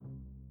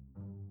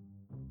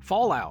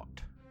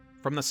fallout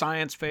from the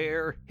science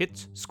fair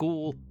hits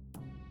school,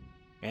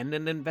 and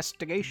an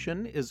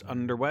investigation is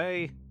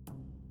underway.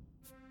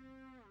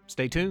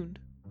 Stay tuned.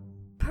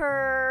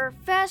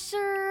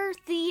 Professor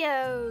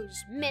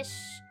Theo's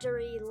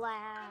Mystery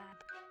Lab.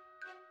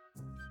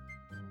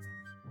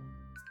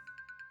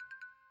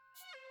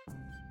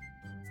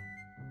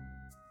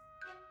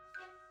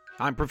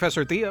 I'm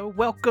Professor Theo.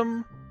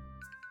 Welcome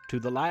to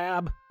the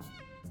lab,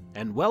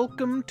 and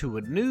welcome to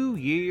a new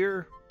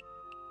year,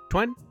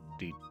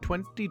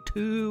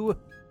 2022.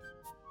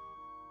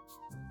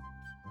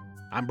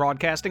 I'm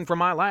broadcasting from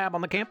my lab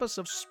on the campus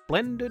of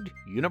Splendid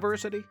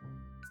University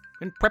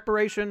in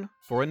preparation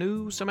for a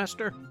new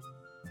semester,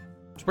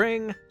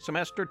 spring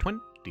semester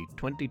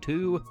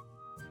 2022.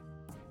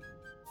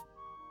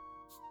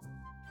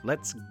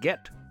 Let's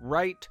get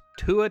right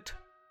to it.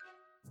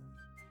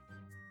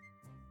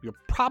 You're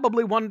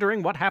probably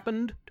wondering what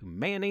happened to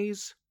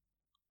Manny's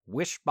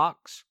wish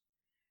box.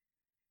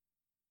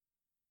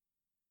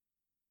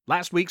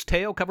 Last week's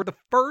tale covered the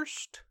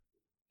first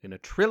in a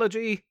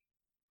trilogy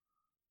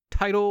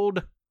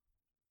titled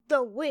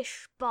The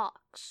Wish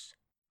Box.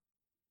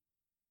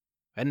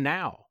 And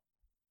now,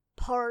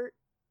 Part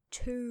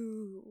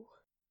 2.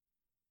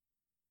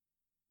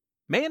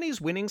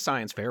 Manny's winning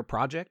science fair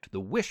project,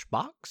 the Wish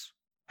Box,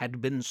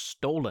 had been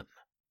stolen.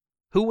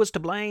 Who was to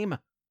blame?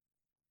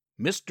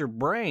 Mr.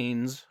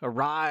 Brains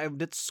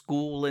arrived at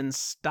school in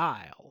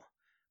style,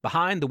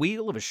 behind the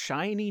wheel of a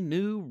shiny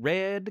new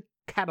red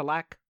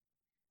Cadillac,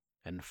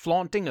 and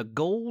flaunting a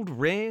gold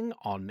ring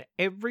on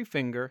every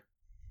finger.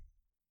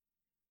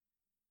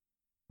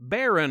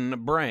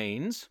 Baron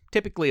Brains,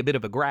 typically a bit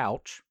of a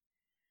grouch,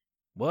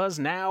 was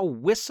now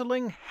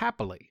whistling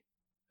happily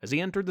as he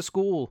entered the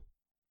school.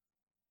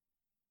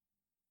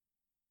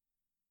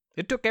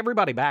 It took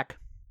everybody back.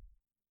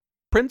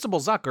 Principal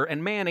Zucker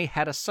and Manny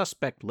had a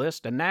suspect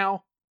list, and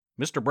now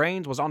Mr.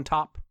 Brains was on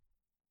top.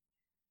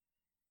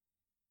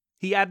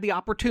 He had the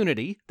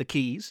opportunity, the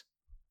keys,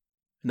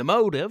 and the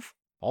motive,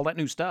 all that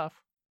new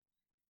stuff.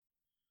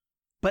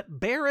 But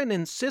Baron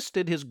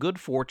insisted his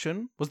good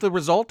fortune was the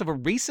result of a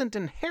recent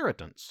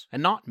inheritance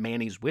and not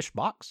Manny's wish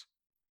box.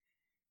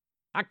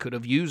 I could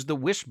have used the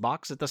wish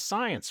box at the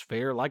science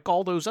fair like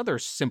all those other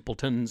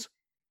simpletons.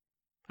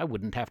 I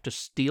wouldn't have to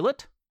steal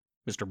it,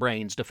 Mr.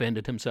 Brains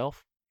defended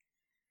himself.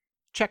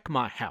 Check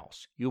my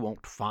house. You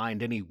won't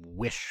find any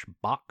wish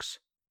box.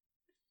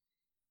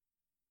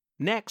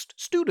 Next,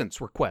 students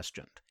were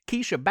questioned.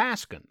 Keisha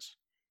Baskins,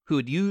 who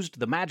had used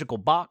the magical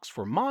box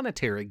for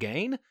monetary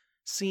gain,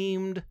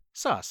 seemed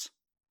sus.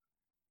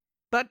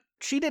 But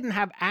she didn't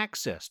have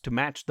access to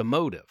match the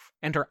motive,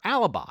 and her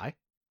alibi,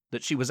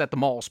 that she was at the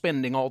mall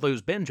spending all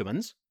those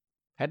Benjamins,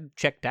 had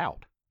checked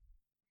out.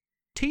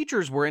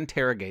 Teachers were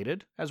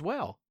interrogated as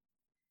well.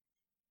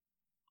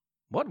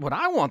 What would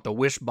I want the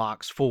wish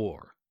box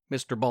for?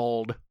 Mr.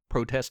 Bald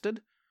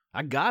protested.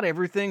 I got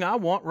everything I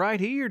want right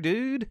here,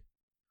 dude,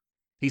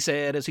 he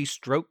said as he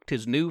stroked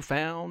his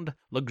newfound,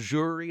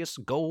 luxurious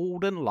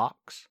golden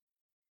locks.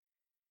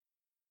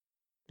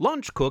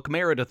 Lunch cook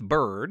Meredith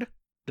Bird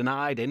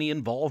denied any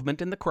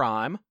involvement in the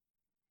crime,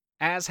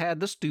 as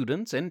had the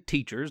students and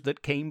teachers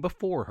that came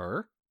before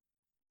her.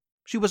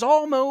 She was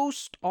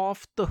almost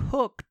off the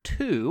hook,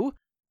 too,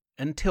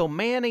 until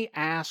Manny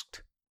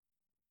asked,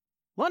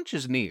 "Lunch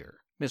is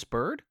near, Miss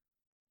Bird.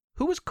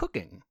 Who is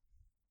cooking?"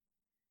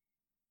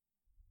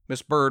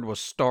 Miss Bird was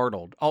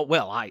startled. "Oh,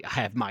 well, I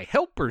have my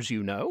helpers,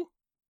 you know."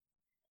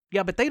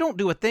 "Yeah, but they don't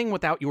do a thing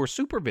without your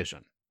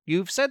supervision.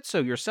 You've said so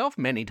yourself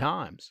many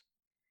times."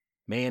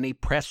 Manny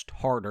pressed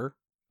harder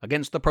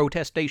against the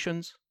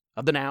protestations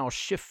of the now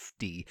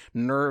shifty,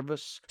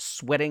 nervous,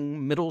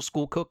 sweating middle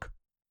school cook.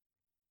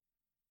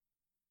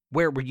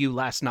 "Where were you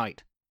last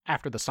night,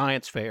 after the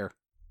science fair?"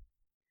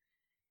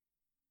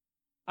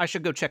 "I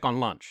should go check on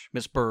lunch."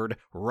 Miss Bird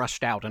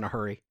rushed out in a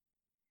hurry.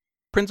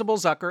 Principal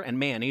Zucker and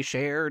Manny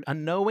shared a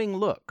knowing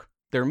look,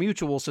 their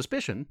mutual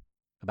suspicion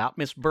about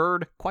Miss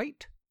Bird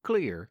quite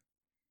clear.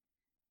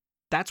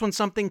 That's when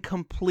something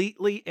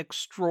completely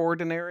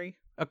extraordinary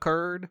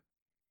occurred.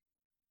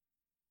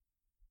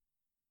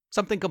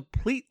 Something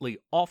completely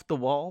off the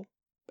wall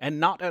and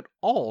not at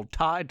all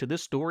tied to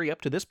this story up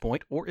to this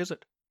point, or is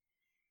it?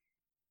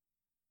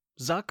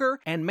 Zucker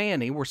and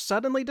Manny were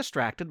suddenly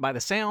distracted by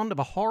the sound of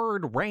a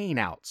hard rain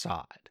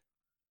outside.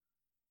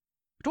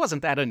 It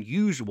wasn't that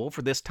unusual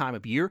for this time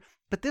of year,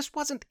 but this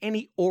wasn't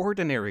any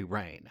ordinary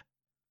rain.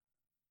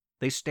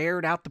 They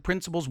stared out the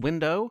principal's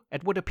window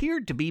at what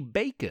appeared to be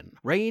bacon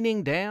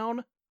raining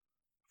down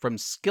from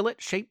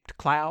skillet-shaped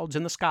clouds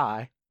in the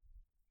sky.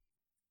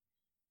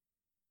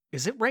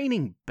 "Is it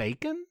raining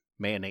bacon?"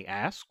 Manny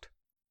asked.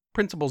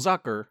 Principal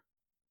Zucker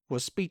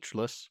was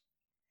speechless.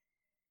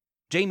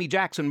 Jamie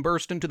Jackson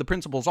burst into the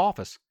principal's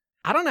office.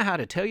 "I don't know how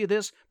to tell you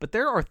this, but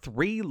there are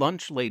 3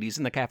 lunch ladies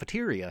in the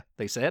cafeteria,"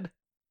 they said.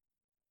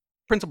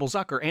 Principal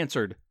Zucker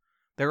answered,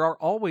 "There are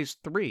always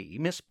 3,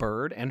 Miss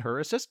Bird and her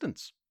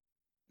assistants."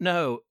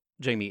 "No,"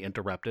 Jamie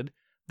interrupted,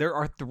 "there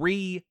are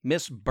 3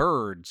 Miss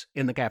Birds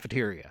in the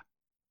cafeteria.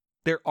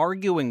 They're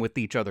arguing with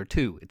each other,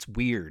 too. It's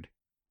weird."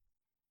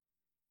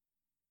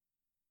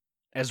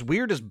 As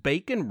weird as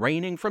bacon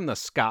raining from the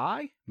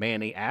sky?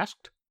 Manny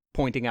asked,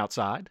 pointing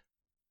outside.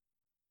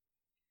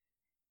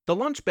 The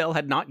lunch bell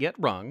had not yet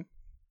rung,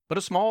 but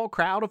a small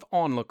crowd of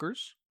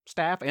onlookers,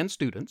 staff and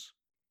students,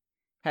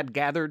 had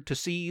gathered to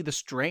see the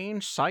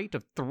strange sight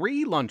of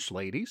 3 lunch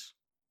ladies,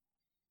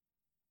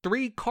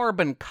 3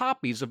 carbon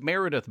copies of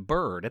Meredith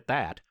Bird at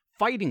that,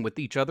 fighting with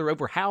each other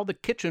over how the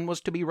kitchen was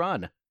to be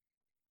run.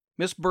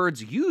 Miss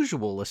Bird's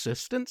usual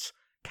assistants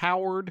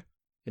cowered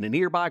in a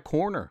nearby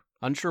corner,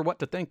 unsure what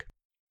to think.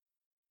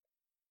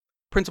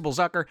 Principal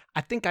Zucker,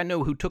 I think I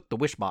know who took the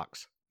wish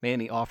box,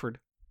 Manny offered.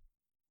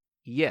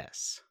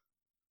 Yes.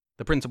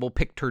 The principal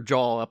picked her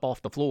jaw up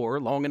off the floor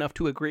long enough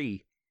to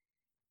agree.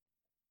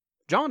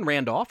 John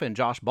Randolph and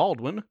Josh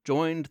Baldwin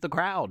joined the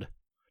crowd.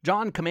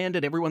 John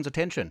commanded everyone's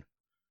attention.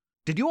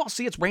 Did you all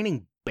see it's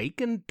raining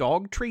bacon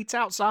dog treats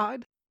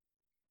outside?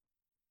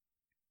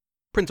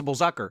 Principal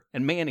Zucker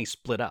and Manny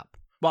split up.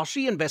 While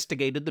she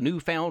investigated the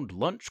newfound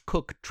lunch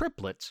cook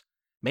triplets,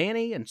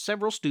 Manny and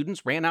several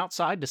students ran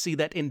outside to see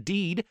that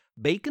indeed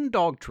bacon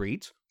dog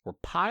treats were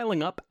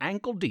piling up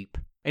ankle deep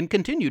and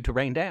continued to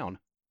rain down.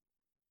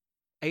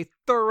 A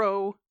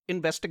thorough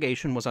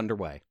investigation was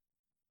underway.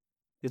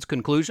 Its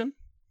conclusion?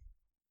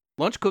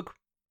 Lunch cook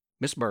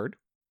Miss Bird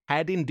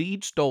had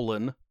indeed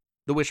stolen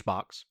the wish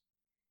box.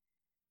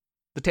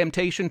 The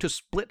temptation to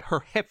split her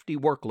hefty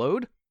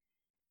workload,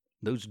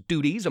 those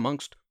duties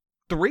amongst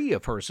 3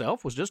 of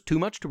herself, was just too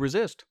much to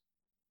resist.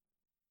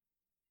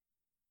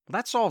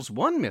 That solves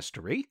one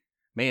mystery,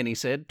 Manny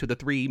said to the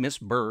 3 Miss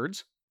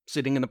Birds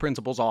sitting in the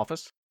principal's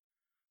office.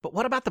 But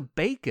what about the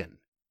bacon?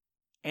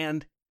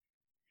 And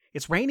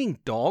it's raining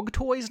dog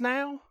toys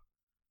now?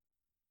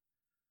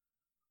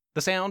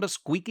 The sound of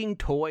squeaking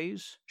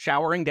toys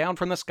showering down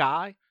from the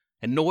sky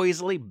and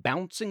noisily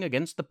bouncing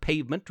against the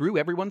pavement drew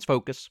everyone's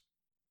focus.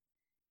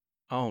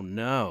 Oh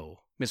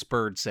no, Miss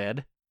Bird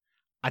said.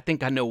 I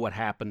think I know what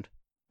happened.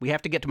 We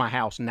have to get to my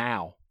house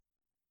now.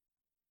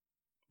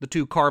 The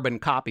 2 carbon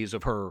copies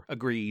of her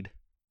agreed.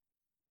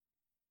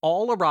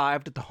 All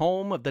arrived at the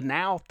home of the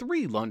now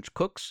 3 lunch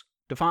cooks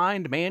to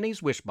find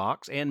Manny's wish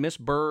box and Miss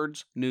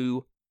Bird's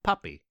new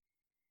puppy.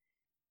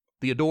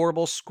 The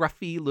adorable,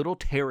 scruffy little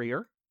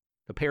terrier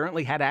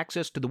apparently had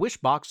access to the wish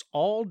box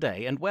all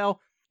day, and well,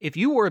 if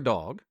you were a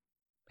dog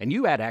and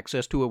you had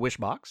access to a wish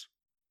box,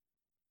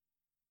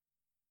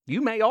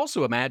 you may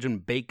also imagine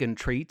bacon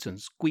treats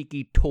and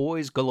squeaky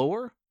toys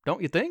galore,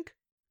 don't you think?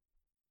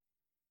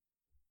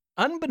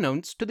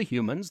 Unbeknownst to the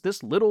humans,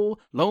 this little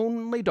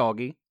lonely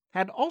doggy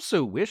had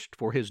also wished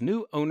for his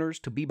new owners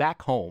to be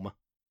back home.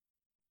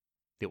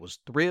 It was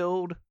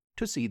thrilled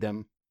to see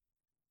them.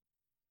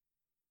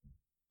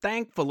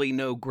 Thankfully,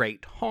 no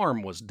great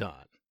harm was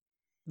done,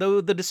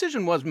 though the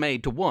decision was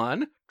made to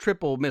 1,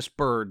 triple Miss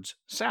Bird's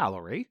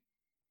salary,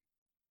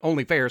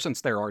 only fair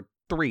since there are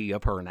 3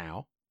 of her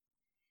now,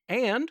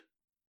 and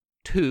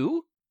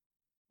 2,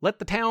 let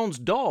the town's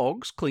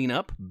dogs clean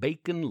up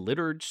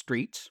bacon-littered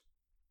streets,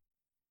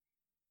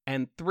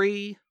 and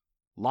 3,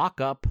 lock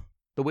up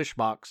the wish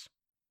box.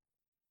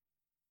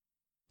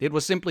 It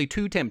was simply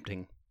too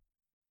tempting,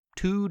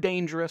 too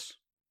dangerous,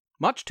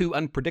 much too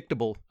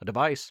unpredictable a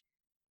device.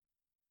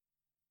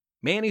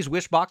 Manny's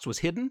wish box was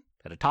hidden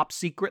at a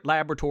top-secret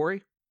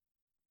laboratory,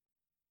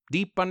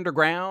 deep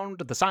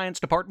underground at the science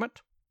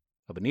department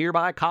of a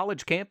nearby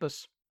college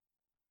campus.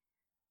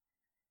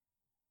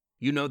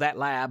 You know that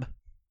lab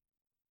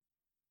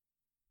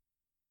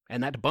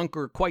and that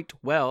bunker quite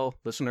well,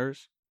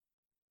 listeners,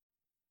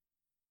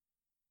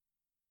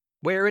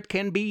 where it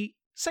can be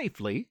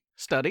safely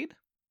studied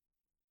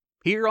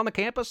here on the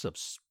campus of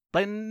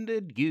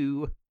splendid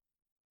U.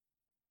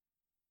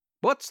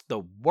 What's the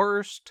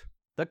worst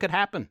that could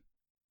happen?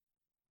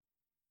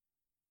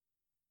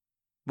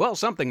 Well,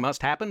 something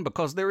must happen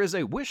because there is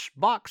a Wish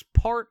Box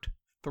Part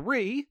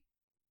 3,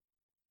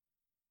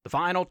 the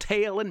final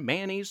tale in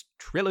Manny's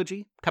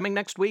trilogy, coming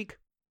next week.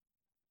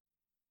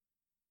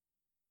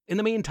 In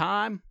the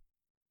meantime,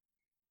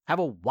 have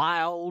a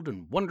wild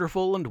and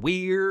wonderful and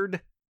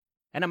weird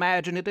and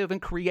imaginative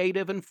and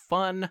creative and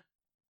fun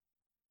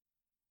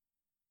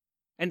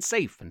and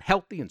safe and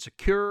healthy and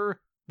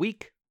secure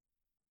week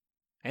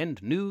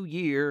and new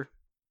year.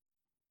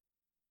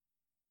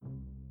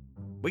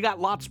 We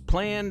got lots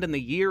planned in the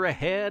year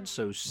ahead,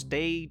 so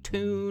stay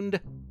tuned.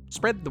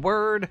 Spread the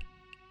word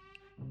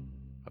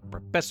of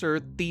Professor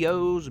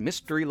Theo's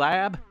Mystery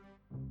Lab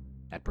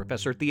at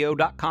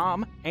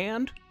ProfessorTheo.com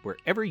and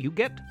wherever you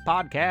get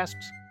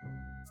podcasts.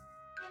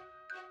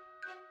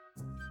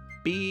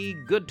 Be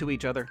good to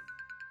each other.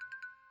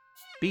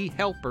 Be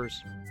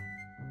helpers.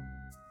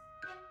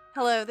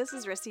 Hello, this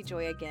is Risty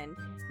Joy again.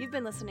 You've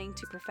been listening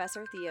to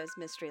Professor Theo's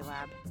Mystery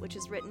Lab, which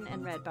is written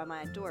and read by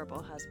my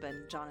adorable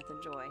husband, Jonathan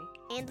Joy.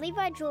 And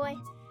Levi Joy.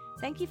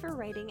 Thank you for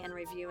rating and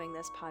reviewing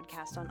this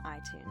podcast on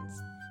iTunes.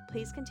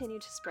 Please continue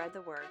to spread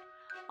the word.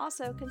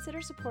 Also,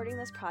 consider supporting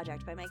this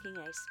project by making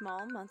a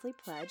small monthly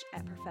pledge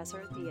at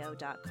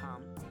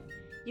ProfessorTheo.com.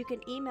 You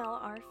can email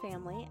our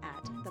family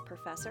at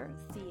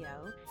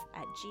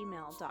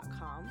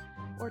theprofessortheo@gmail.com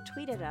or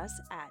tweet at us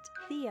at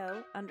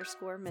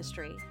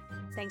Theo_mystery.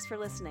 Thanks for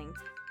listening.